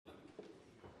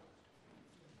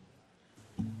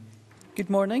Good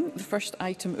morning. The first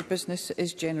item of business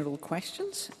is general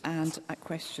questions, and at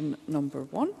question number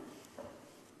 1,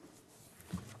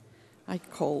 I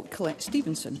call Colette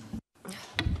Stevenson.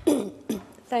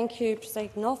 Thank you,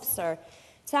 Presiding Officer.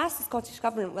 To ask the Scottish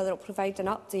Government whether it will provide an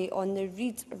update on the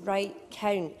Read, Write,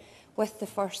 Count with the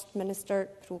First Minister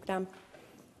programme.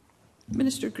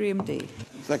 Minister Graham Day.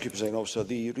 Thank you, President Officer.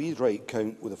 The Read, Write,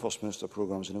 Count with the First Minister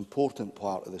programme is an important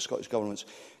part of the Scottish Government's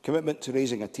commitment to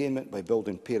raising attainment by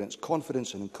building parents'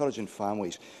 confidence and encouraging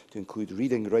families to include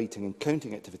reading, writing and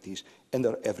counting activities in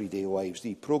their everyday lives.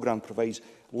 The programme provides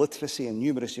literacy and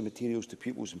numeracy materials to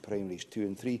pupils in primaries 2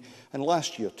 and 3, and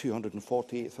last year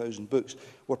 248,000 books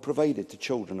were provided to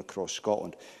children across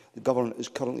Scotland. The Government is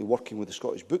currently working with the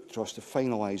Scottish Book Trust to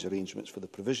finalise arrangements for the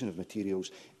provision of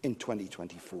materials in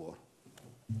 2024.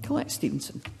 Colette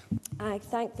Stevenson. I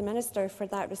thank the Minister for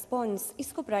that response.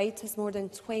 East Kilbride has more than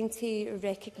 20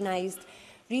 recognised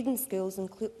reading schools,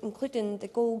 including the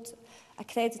Gold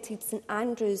accredited St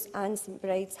Andrews and St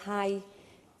Bride's High.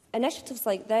 Initiatives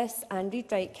like this and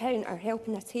Read, Write, Count are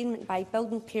helping attainment by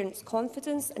building parents'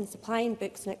 confidence and supplying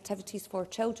books and activities for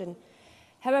children.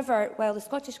 However, while the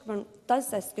Scottish Government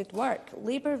does this good work,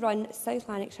 Labour-run South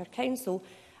Lanarkshire Council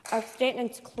are threatening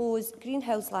to close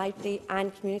Greenhills Library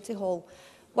and Community Hall,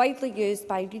 widely used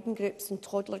by reading groups and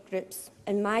toddler groups.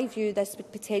 In my view, this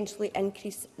would potentially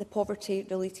increase the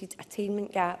poverty-related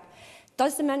attainment gap.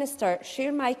 Does the Minister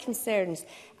share my concerns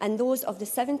and those of the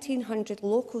 1,700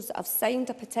 locals that have signed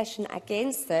a petition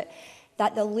against it,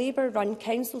 that the Labour-run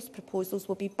Council's proposals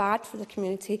will be bad for the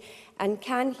community, and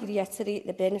can he reiterate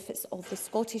the benefits of the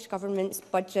Scottish Government's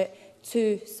budget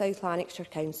to South Lanarkshire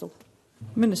Council?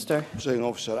 Minister. Presiding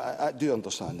Officer, I do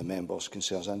understand the member's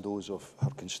concerns and those of her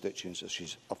constituents as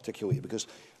she's articulated, because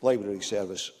library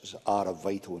services are a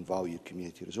vital and valued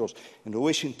community resource. In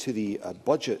relation to the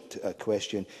budget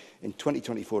question, in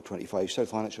 2024-25,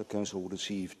 South Lanarkshire Council will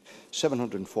receive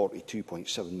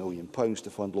 £742.7 million to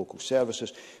fund local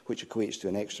services, which equates to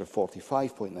an extra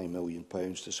 £45.9 million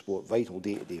to support vital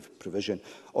day-to-day provision,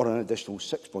 or an additional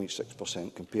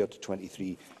 6.6% compared to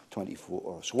 23-24.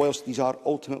 So whilst these are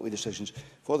ultimately decisions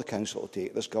for the Council to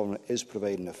take, this Government is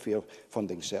providing a fair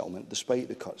funding settlement despite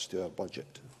the cuts to our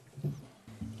budget.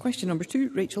 Question number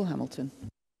 2, Rachel Hamilton.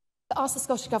 To ask the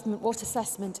Scottish Government what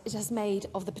assessment it has made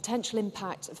of the potential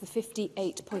impact of the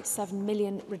 £58.7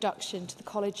 million reduction to the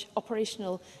College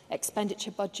operational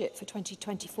expenditure budget for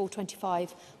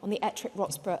 2024-25 on the Ettrick,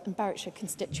 Roxburgh and Berwickshire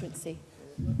constituency.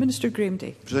 Minister Graham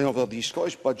Day. Presiding Officer, the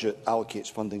Scottish Budget allocates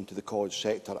funding to the college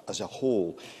sector as a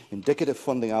whole. Indicative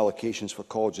funding allocations for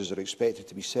colleges are expected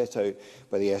to be set out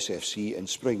by the SFC in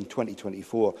spring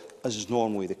 2024, as is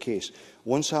normally the case.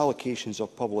 Once allocations are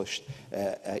published,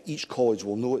 each college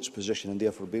will know its position and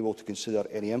therefore be able to consider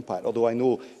any impact, although I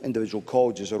know individual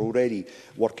colleges are already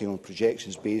working on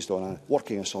projections based on a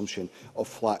working assumption of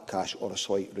flat cash or a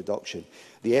slight reduction.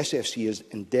 The SFC is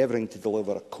endeavouring to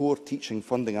deliver a core teaching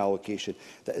funding allocation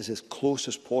that is as close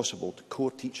as possible to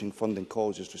core teaching funding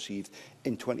colleges received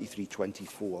in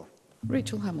 23-24.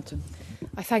 Rachel Hamilton.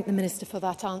 I thank the Minister for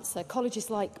that answer. Colleges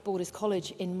like Borders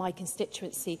College in my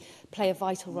constituency play a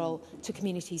vital role to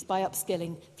communities by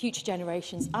upskilling future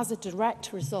generations. As a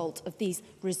direct result of these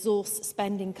resource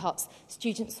spending cuts,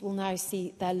 students will now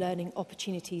see their learning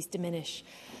opportunities diminish.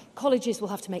 Colleges will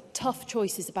have to make tough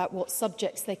choices about what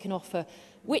subjects they can offer,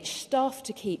 which staff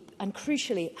to keep, and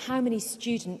crucially, how many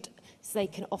students they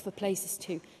can offer places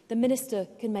to. The Minister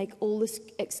can make all the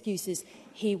excuses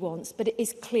he wants, but it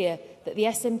is clear that the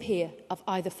SNP have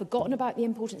either forgotten about the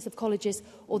importance of colleges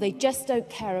or they just don't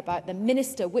care about them.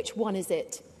 Minister, which one is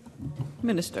it?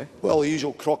 Minister. Well, the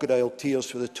usual crocodile tears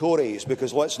for the Tories,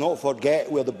 because let's not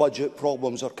forget where the budget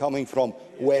problems are coming from: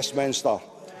 Westminster.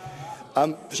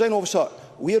 Presiding Officer,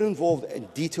 we are involved in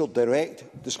detailed direct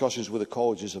discussions with the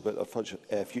colleges about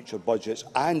their future budgets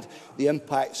and the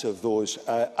impacts of those,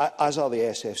 as are the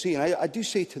SFC. And I do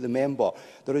say to the member,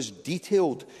 there is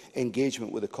detailed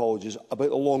engagement with the colleges about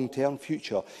the long-term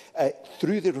future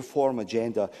through the reform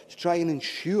agenda to try and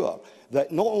ensure that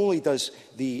not only does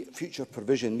the future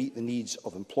provision meet the needs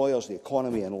of employers, the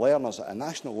economy and learners at a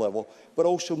national level, but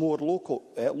also more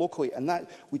locally. And that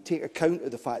would take account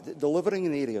of the fact that delivering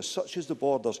in areas such as the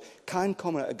borders can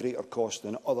come at a greater cost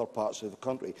than other parts of the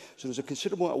country. So there's a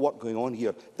considerable amount of work going on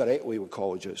here directly with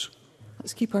colleges.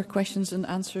 Let's keep our questions and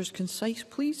answers concise,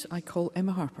 please. I call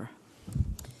Emma Harper.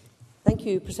 Thank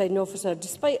you, Presiding Officer.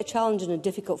 Despite a challenging and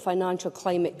difficult financial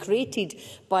climate created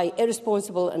by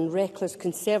irresponsible and reckless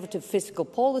Conservative fiscal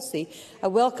policy, I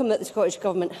welcome that the Scottish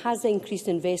Government has increased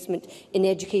investment in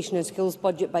education and skills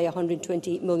budget by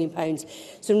 £128 million.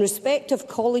 So in respect of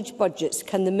college budgets,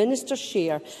 can the Minister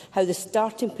share how the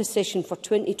starting position for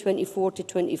 2024 to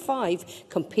 25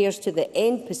 compares to the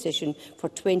end position for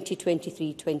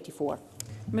 2023-24?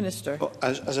 Minister. Well,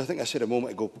 as I think I said a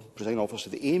moment ago, Presiding Officer,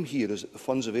 the aim here is that the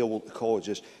funds available to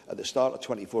colleges at the start of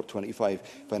 24-25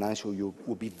 financial year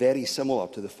will be very similar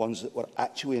to the funds that were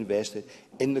actually invested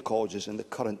in the colleges in the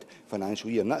current financial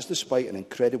year. And that's despite an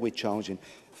incredibly challenging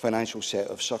financial set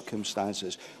of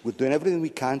circumstances. We're doing everything we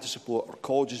can to support our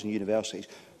colleges and universities,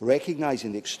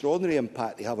 recognising the extraordinary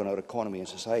impact they have on our economy and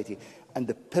society and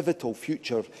the pivotal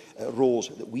future roles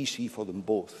that we see for them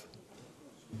both.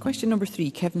 Question number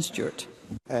 3, Kevin Stewart.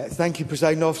 Thank you,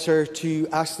 Presiding Officer. To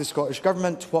ask the Scottish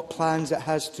Government what plans it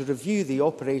has to review the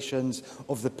operations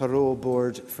of the Parole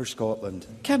Board for Scotland.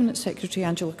 Cabinet Secretary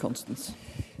Angela Constance.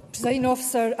 Presiding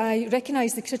Officer, I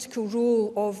recognise the critical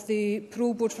role of the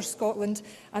Parole Board for Scotland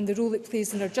and the role it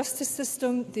plays in our justice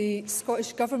system. The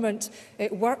Scottish Government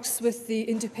works with the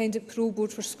Independent Parole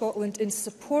Board for Scotland in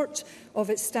support of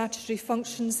its statutory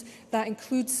functions. That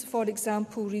includes, for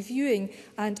example, reviewing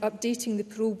and updating the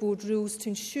Parole Board rules to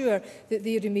ensure that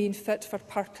they remain fit for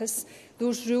purpose.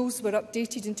 Those rules were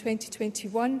updated in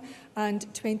 2021 and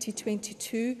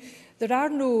 2022. There are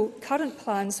no current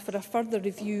plans for a further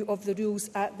review of the rules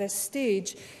at this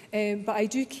stage, but I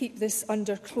do keep this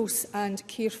under close and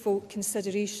careful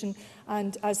consideration.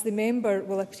 And as the member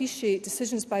will appreciate,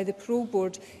 decisions by the Parole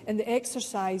Board in the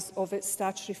exercise of its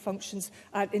statutory functions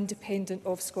are independent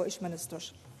of Scottish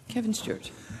ministers. Kevin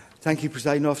Stewart. Thank you,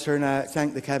 Presiding Officer, and I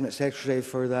thank the Cabinet Secretary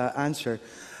for that answer.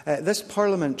 This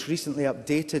Parliament recently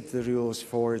updated the rules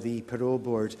for the Parole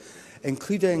Board,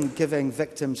 including giving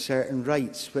victims certain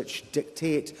rights which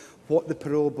dictate what the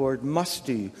Parole Board must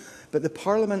do. But the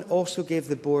Parliament also gave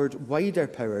the Board wider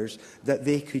powers that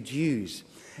they could use.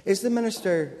 Is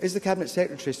the Cabinet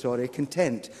Secretary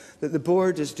content that the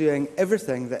Board is doing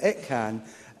everything that it can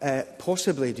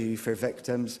possibly do for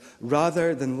victims,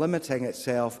 rather than limiting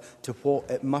itself to what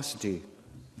it must do?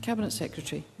 Cabinet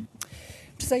Secretary.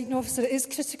 Presiding Officer, it is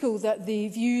critical that the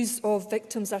views of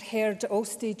victims are heard at all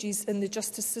stages in the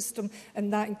justice system,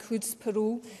 and that includes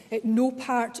parole. No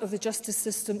part of the justice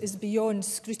system is beyond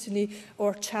scrutiny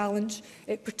or challenge,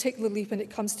 particularly when it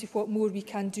comes to what more we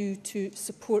can do to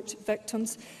support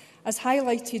victims. As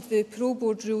highlighted, the Parole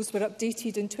Board rules were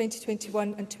updated in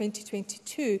 2021 and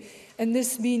 2022, and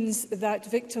this means that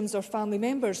victims or family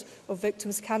members of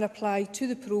victims can apply to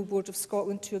the Parole Board of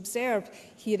Scotland to observe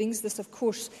hearings. This, of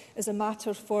course, is a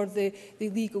matter for the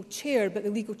legal chair, but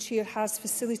the legal chair has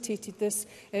facilitated this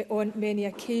on many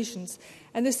occasions.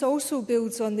 And this also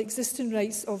builds on the existing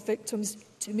rights of victims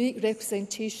to make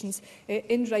representations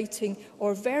in writing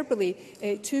or verbally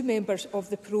to members of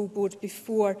the Parole Board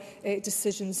before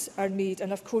decisions are made.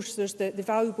 And of course there's the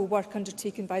valuable work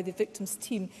undertaken by the victims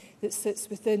team that sits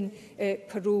within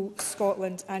Parole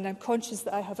Scotland, and I'm conscious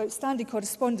that I have outstanding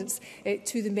correspondence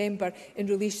to the member in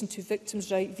relation to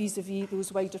victims' rights vis-à-vis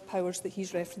those wider powers that he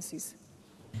references.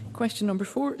 Question number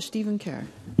 4, Stephen Kerr.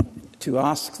 To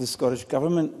ask the Scottish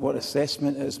Government what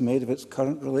assessment it has made of its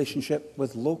current relationship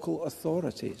with local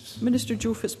authorities. Minister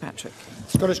Joe Fitzpatrick.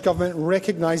 The Scottish Government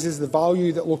recognises the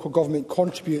value that local government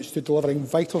contributes to delivering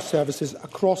vital services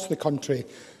across the country.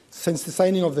 Since the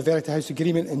signing of the Verity House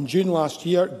Agreement in June last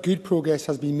year, good progress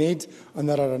has been made, and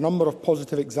there are a number of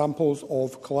positive examples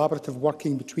of collaborative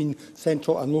working between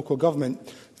central and local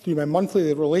government. Through my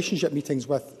monthly relationship meetings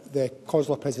with the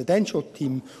COSLA presidential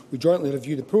team, we jointly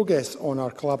review the progress on our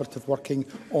collaborative working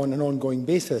on an ongoing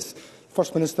basis.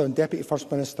 First Minister and Deputy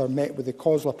First Minister met with the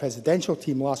COSLA presidential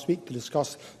team last week to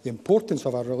discuss the importance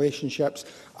of our relationships,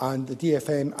 and the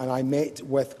DFM and I met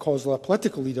with COSLA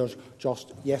political leaders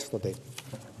just yesterday.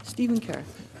 Stephen Kerr.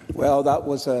 Well, that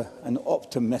was an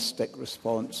optimistic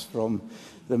response from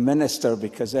the Minister,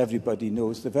 because everybody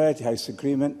knows the Verity House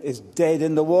Agreement is dead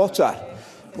in the water.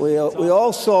 We've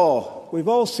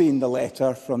all seen the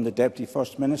letter from the Deputy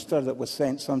First Minister that was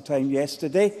sent sometime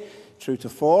yesterday. True to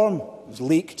form, it was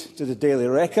leaked to the Daily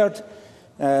Record.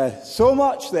 So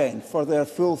much then for their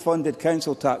full-funded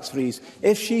council tax freeze.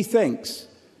 If he thinks,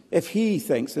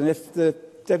 and if the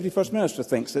Deputy First Minister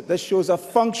thinks that this shows a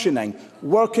functioning,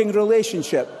 working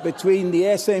relationship between the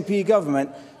SNP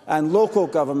government and local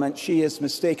government, she is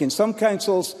mistaken. Some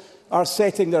councils are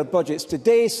setting their budgets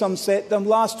today, some set them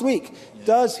last week.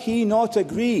 Does he not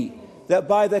agree that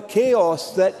by the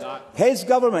chaos that his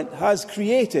government has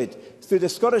created through the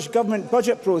Scottish Government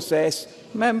budget process,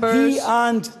 he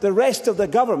and the rest of the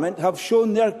government have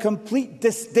shown their complete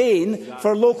disdain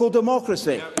for local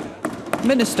democracy.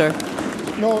 Minister.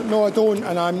 No, I don't,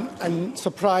 and I'm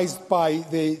surprised by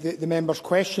the member's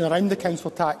question around the council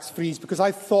tax freeze, because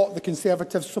I thought the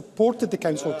Conservatives supported the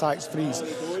council tax freeze.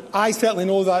 I certainly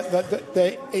know that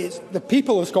the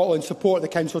people of Scotland support the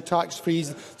council tax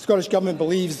freeze. The Scottish Government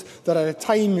believes that at a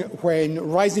time when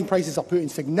rising prices are putting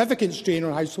significant strain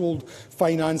on household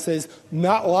finances,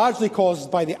 that largely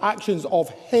caused by the actions of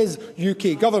his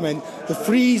UK Government, the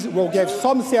freeze will give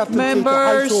some certainty to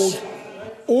households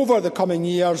over the coming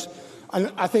years. And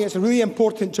I think it's really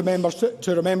important to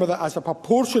remember that as a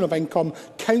proportion of income,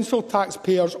 council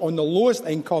taxpayers on the lowest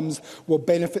incomes will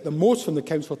benefit the most from the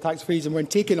council tax freeze. And when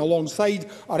taken alongside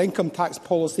our income tax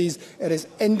policies, it is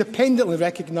independently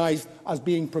recognised as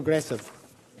being progressive.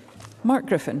 Mark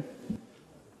Griffin.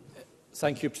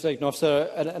 Thank you, Presiding Officer.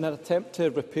 In an attempt to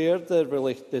repair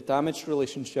the damaged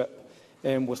relationship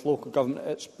with local government,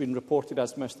 it's been reported,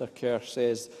 as Mr Kerr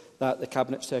says, that the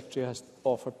Cabinet Secretary has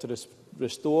offered to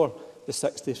restore the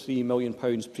 £63 million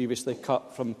previously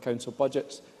cut from council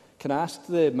budgets. Can I ask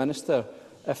the Minister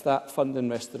if that funding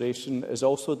restoration is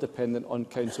also dependent on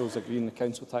councils agreeing the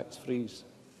council tax freeze?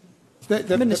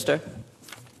 The Minister.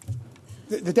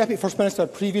 The Deputy First Minister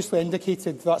previously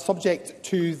indicated that, subject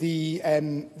to the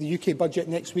UK budget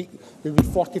next week, there will be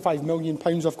 £45 million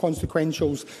of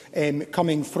consequentials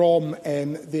coming from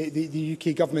the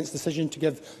UK Government's decision to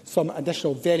give some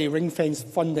additional very ring-fenced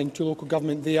funding to local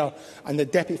government there. And the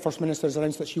Deputy First Minister has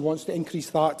announced that she wants to increase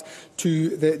that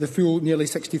to the full nearly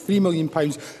 £63 million.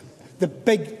 The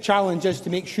big challenge is to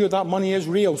make sure that money is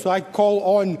real. So I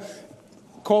call on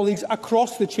colleagues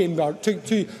across the chamber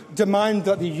to demand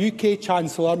that the UK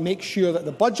Chancellor make sure that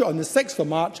the budget on the 6th of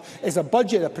March is a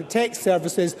budget that protects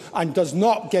services and does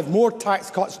not give more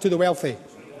tax cuts to the wealthy.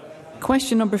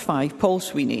 Question number 5, Paul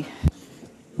Sweeney.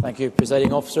 Thank you,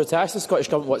 Presiding Officer. To ask the Scottish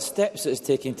Government what steps it is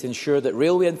taking to ensure that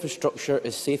railway infrastructure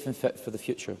is safe and fit for the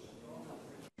future.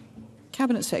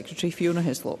 Cabinet Secretary Fiona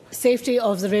Hislop. Safety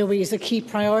of the railway is a key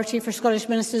priority for Scottish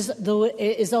ministers, though it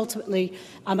is ultimately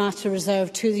a matter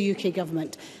reserved to the UK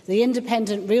Government. The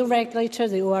independent rail regulator,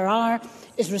 the ORR,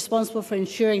 is responsible for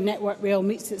ensuring Network Rail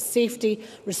meets its safety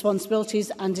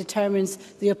responsibilities and determines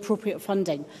the appropriate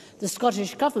funding. The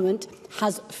Scottish Government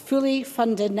has fully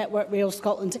funded Network Rail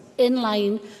Scotland in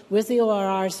line with the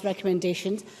ORR's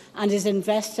recommendations and is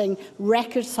investing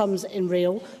record sums in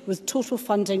rail, with total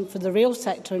funding for the rail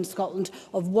sector in Scotland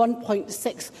of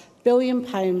 £1.6 billion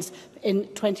in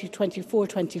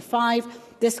 2024-25.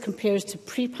 This compares to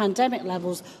pre-pandemic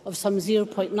levels of some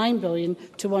 £0.9 billion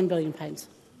to £1 billion.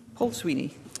 Paul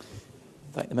Sweeney.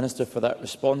 Thank the Minister for that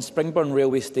response. Springburn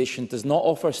Railway Station does not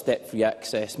offer step-free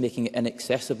access, making it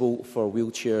inaccessible for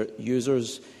wheelchair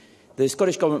users. The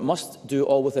Scottish Government must do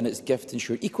all within its gift to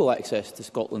ensure equal access to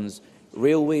Scotland's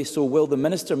railway. So will the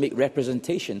Minister make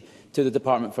representation to the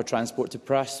Department for Transport to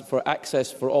press for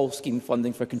access for all scheme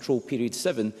funding for Control Period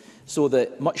 7 so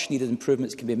that much-needed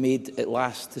improvements can be made at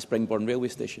last to Springburn Railway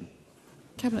Station?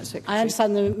 Cabinet Secretary. I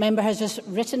understand the member has just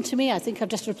written to me. I think I've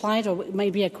just replied, or it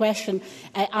may be a question.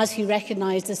 As he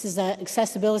recognised, this is an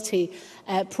accessibility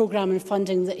programme and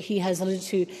funding that he has alluded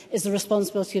to is the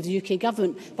responsibility of the UK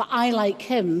Government. But I, like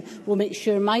him, will make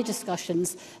sure my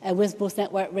discussions with both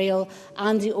Network Rail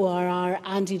and the ORR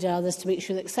and indeed others to make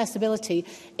sure that accessibility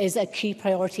is a key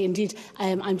priority. Indeed,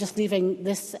 I'm just leaving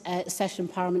this session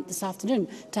of Parliament this afternoon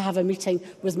to have a meeting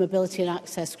with mobility and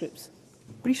access groups.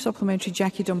 Brief supplementary,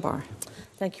 Jackie Dunbar.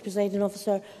 Thank you, Presiding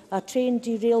Officer. A train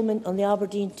derailment on the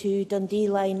Aberdeen to Dundee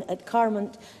line at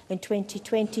Carmont in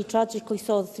 2020 tragically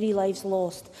saw 3 lives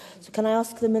lost. So can I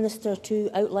ask the Minister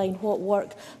to outline what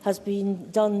work has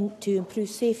been done to improve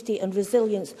safety and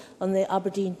resilience on the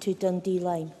Aberdeen to Dundee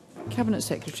line? Cabinet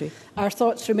Secretary. Our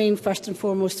thoughts remain first and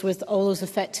foremost with all those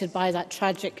affected by that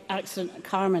tragic accident at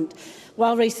Carmont.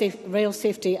 While rail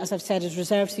safety, as I've said, is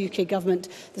reserved to the UK Government,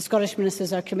 the Scottish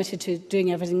Ministers are committed to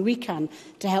doing everything we can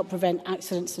to help prevent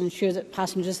accidents and ensure that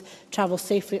passengers travel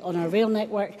safely on our rail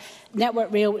network.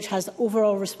 Network Rail, which has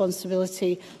overall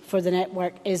responsibility for the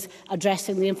network, is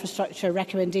addressing the infrastructure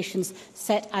recommendations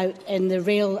set out in the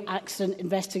Rail Accident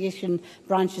Investigation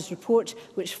Branch's report,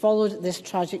 which followed this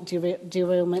tragic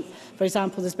derailment For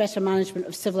example, there's better management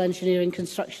of civil engineering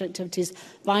construction activities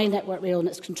by Network Rail and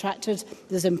its contractors.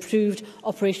 There's improved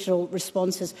operational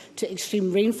responses to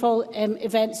extreme rainfall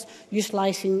events,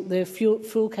 utilising the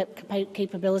full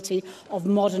capability of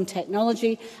modern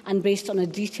technology and based on a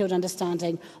detailed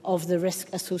understanding of the risk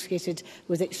associated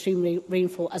with extreme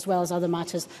rainfall, as well as other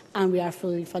matters. And we are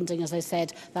fully funding, as I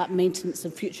said, that maintenance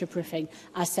and future-proofing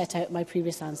as set out in my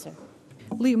previous answer.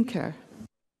 Liam Kerr.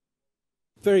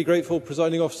 Very grateful,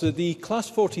 Presiding Officer. The Class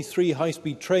 43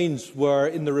 high-speed trains were,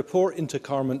 in the report into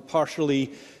Carmont, partially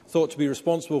thought to be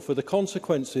responsible for the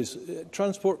consequences.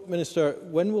 Transport Minister,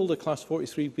 when will the Class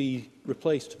 43 be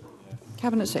replaced?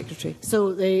 Cabinet Secretary.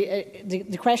 So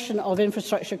the question of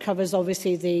infrastructure covers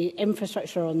obviously the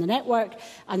infrastructure on the network,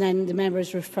 and then the member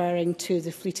is referring to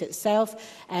the fleet itself.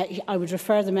 I would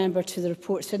refer the member to the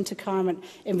reports into Carmont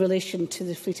in relation to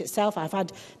the fleet itself. I've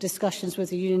had discussions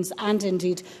with the unions and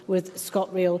indeed with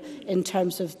ScotRail in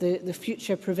terms of the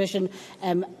future provision.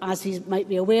 As he might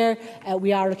be aware,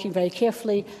 we are looking very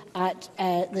carefully at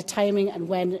the timing and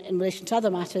when, in relation to other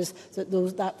matters,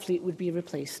 that fleet would be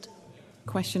replaced.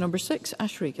 Question number 6,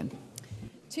 Ash Regan.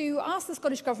 To ask the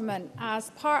Scottish Government, as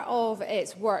part of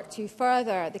its work to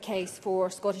further the case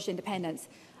for Scottish independence,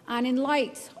 and in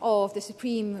light of the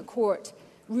Supreme Court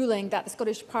ruling that the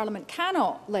Scottish Parliament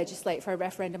cannot legislate for a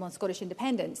referendum on Scottish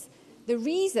independence, the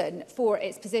reason for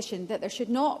its position that there should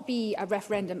not be a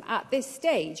referendum at this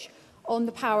stage on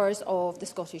the powers of the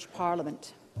Scottish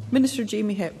Parliament. Minister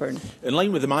Jamie Hepburn. In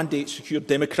line with the mandate secured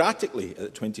democratically at the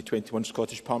 2021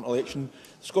 Scottish Parliament election,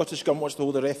 the Scottish Government wants to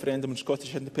hold a referendum on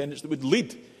Scottish independence that would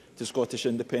lead to Scottish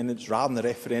independence rather than a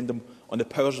referendum on the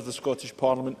powers of the Scottish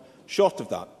Parliament short of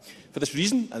that. For this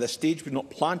reason, at this stage, we do not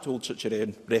plan to hold such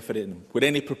a referendum. Where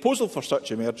any proposal for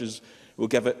such emerges, we will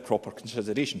give it proper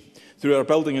consideration. Through our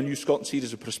Building a New Scotland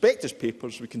series of prospectus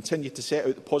papers, we continue to set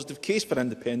out the positive case for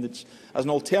independence as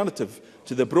an alternative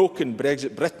to the broken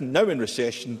Brexit Britain, now in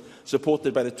recession,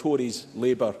 supported by the Tories,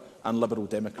 Labour and Liberal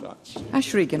Democrats.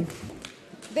 Ash Regan.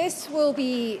 This will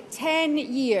be 10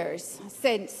 years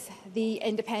since the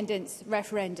independence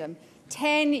referendum.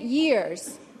 10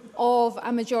 years of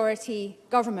a majority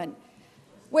government.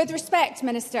 With respect,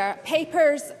 Minister,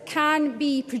 papers can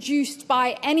be produced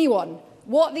by anyone.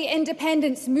 What the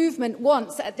independence movement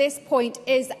wants at this point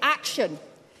is action.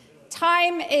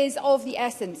 Time is of the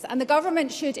essence, and the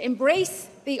government should embrace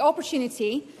the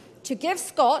opportunity to give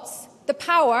Scots the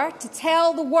power to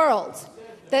tell the world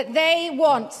that they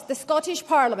want the Scottish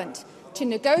Parliament to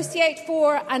negotiate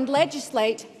for and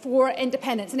legislate for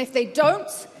independence. And if they don't,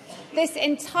 this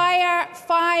entire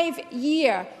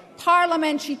 5-year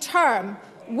parliamentary term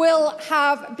will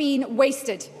have been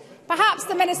wasted. Perhaps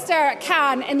the Minister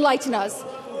can enlighten us.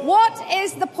 What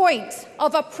is the point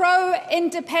of a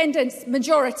pro-independence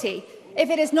majority if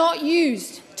it is not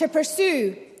used to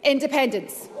pursue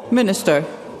independence? Minister.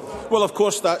 Well, of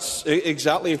course, that's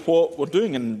exactly what we're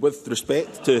doing. And with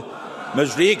respect to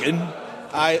Ms Regan,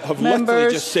 I have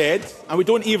literally just said, and we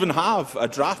don't even have a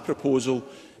draft proposal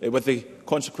with the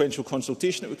consequential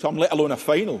consultation that would come, let alone a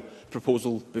final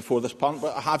proposal before this Parliament.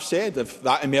 But I have said, if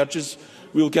that emerges,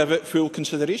 we will give it full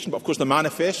consideration. But of course, the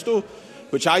manifesto,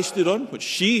 which I stood on, which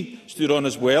she stood on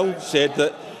as well, said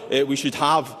that we should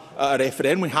have a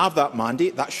referendum. We have that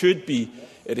mandate. That should be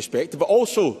respected, but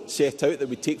also set out that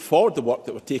we take forward the work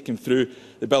that we're taking through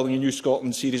the Building a New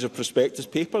Scotland series of prospectus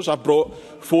papers. I brought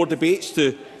 4 debates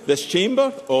to this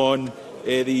chamber on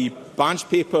the Banch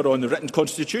paper on the written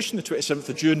constitution, the 27th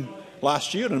of June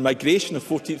last year, on migration, the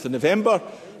 14th of November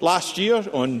last year,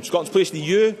 on Scotland's place in the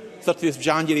EU, 30th of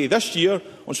January this year,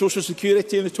 on social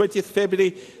security on the 20th of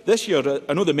February this year.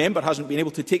 I know the member hasn't been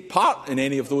able to take part in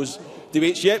any of those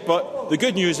debates yet, but the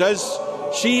good news is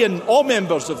she and all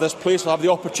members of this place will have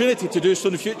the opportunity to do so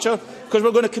in the future, because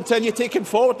we're going to continue taking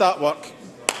forward that work.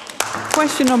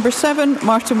 Question number 7,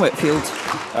 Martin Whitfield.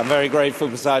 I'm very grateful,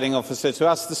 Presiding Officer, to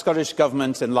ask the Scottish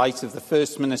Government, in light of the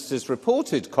First Minister's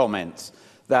reported comments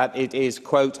that it is,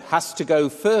 quote, has to go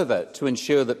further to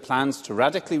ensure that plans to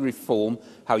radically reform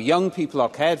how young people are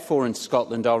cared for in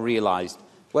Scotland are realised,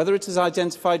 whether it has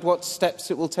identified what steps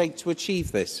it will take to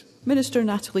achieve this. Minister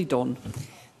Natalie Dawn.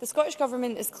 The Scottish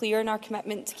Government is clear in our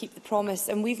commitment to keep the promise,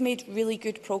 and we've made really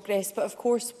good progress, but of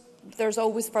course there's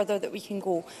always further that we can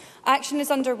go. Action is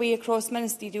underway across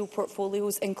ministerial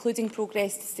portfolios, including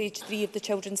progress to stage 3 of the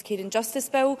Children's Care and Justice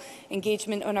Bill,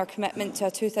 engagement on our commitment to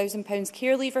a £2,000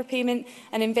 care leaver payment,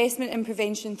 and investment in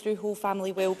prevention through whole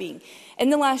family wellbeing. In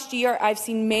the last year, I've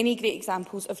seen many great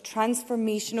examples of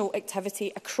transformational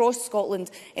activity across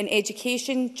Scotland in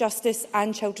education, justice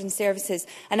and children's services,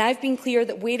 and I've been clear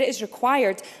that where it is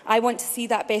required, I want to see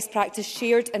that best practice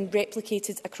shared and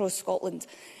replicated across Scotland.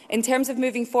 In terms of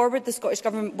moving forward, the Scottish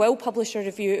Government will publish a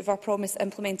review of our Promise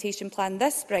implementation plan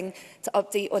this spring to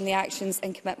update on the actions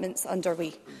and commitments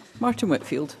underway. Martin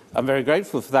Whitfield. I'm very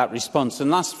grateful for that response. And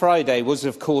last Friday was,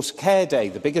 of course, Care Day,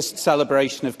 the biggest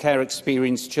celebration of care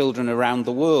experienced children around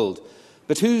the world.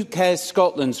 But Who Cares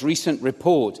Scotland's recent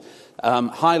report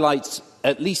highlights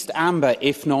at least amber,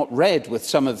 if not red, with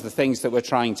some of the things that we're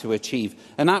trying to achieve.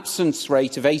 An absence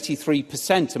rate of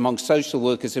 83% among social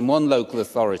workers in one local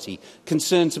authority,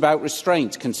 concerns about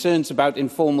restraint, concerns about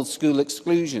informal school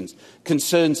exclusions,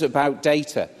 concerns about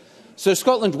data. So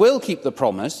Scotland will keep the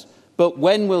promise, but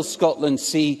when will Scotland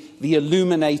see the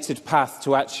illuminated path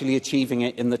to actually achieving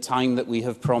it in the time that we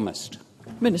have promised?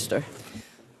 Minister.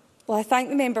 Well, I thank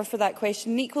the member for that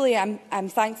question. And equally, I'm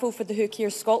thankful for the Who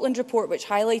Cares Scotland report, which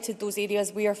highlighted those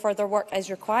areas where further work is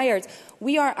required.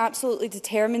 We are absolutely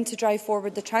determined to drive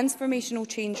forward the transformational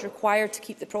change required to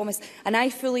keep the promise, and I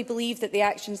fully believe that the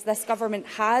actions this government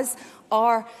has,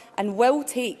 are and will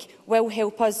take will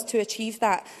help us to achieve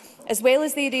that. As well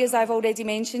as the areas I've already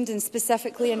mentioned, and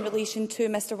specifically in relation to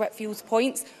Mr Whitfield's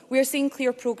points, we are seeing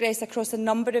clear progress across a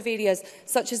number of areas,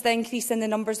 such as the increase in the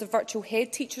numbers of virtual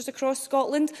head teachers across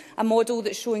Scotland, a model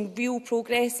that's showing real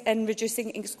progress in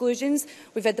reducing exclusions.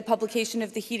 We've had the publication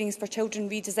of the Hearings for Children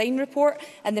redesign report,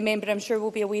 and the member, I'm sure,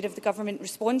 will be aware of the government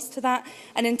response to that.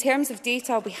 And in terms of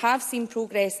data, we have seen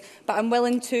progress, but I'm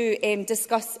willing to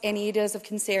discuss any areas of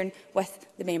concern with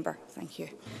the member. Thank you.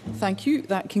 Thank you.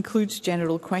 That concludes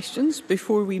general questions.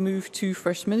 Before we move to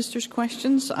First Minister's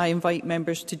questions, I invite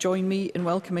members to join me in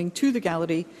welcoming to the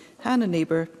gallery Hannah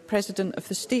Neighbour, President of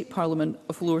the State Parliament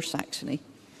of Lower Saxony.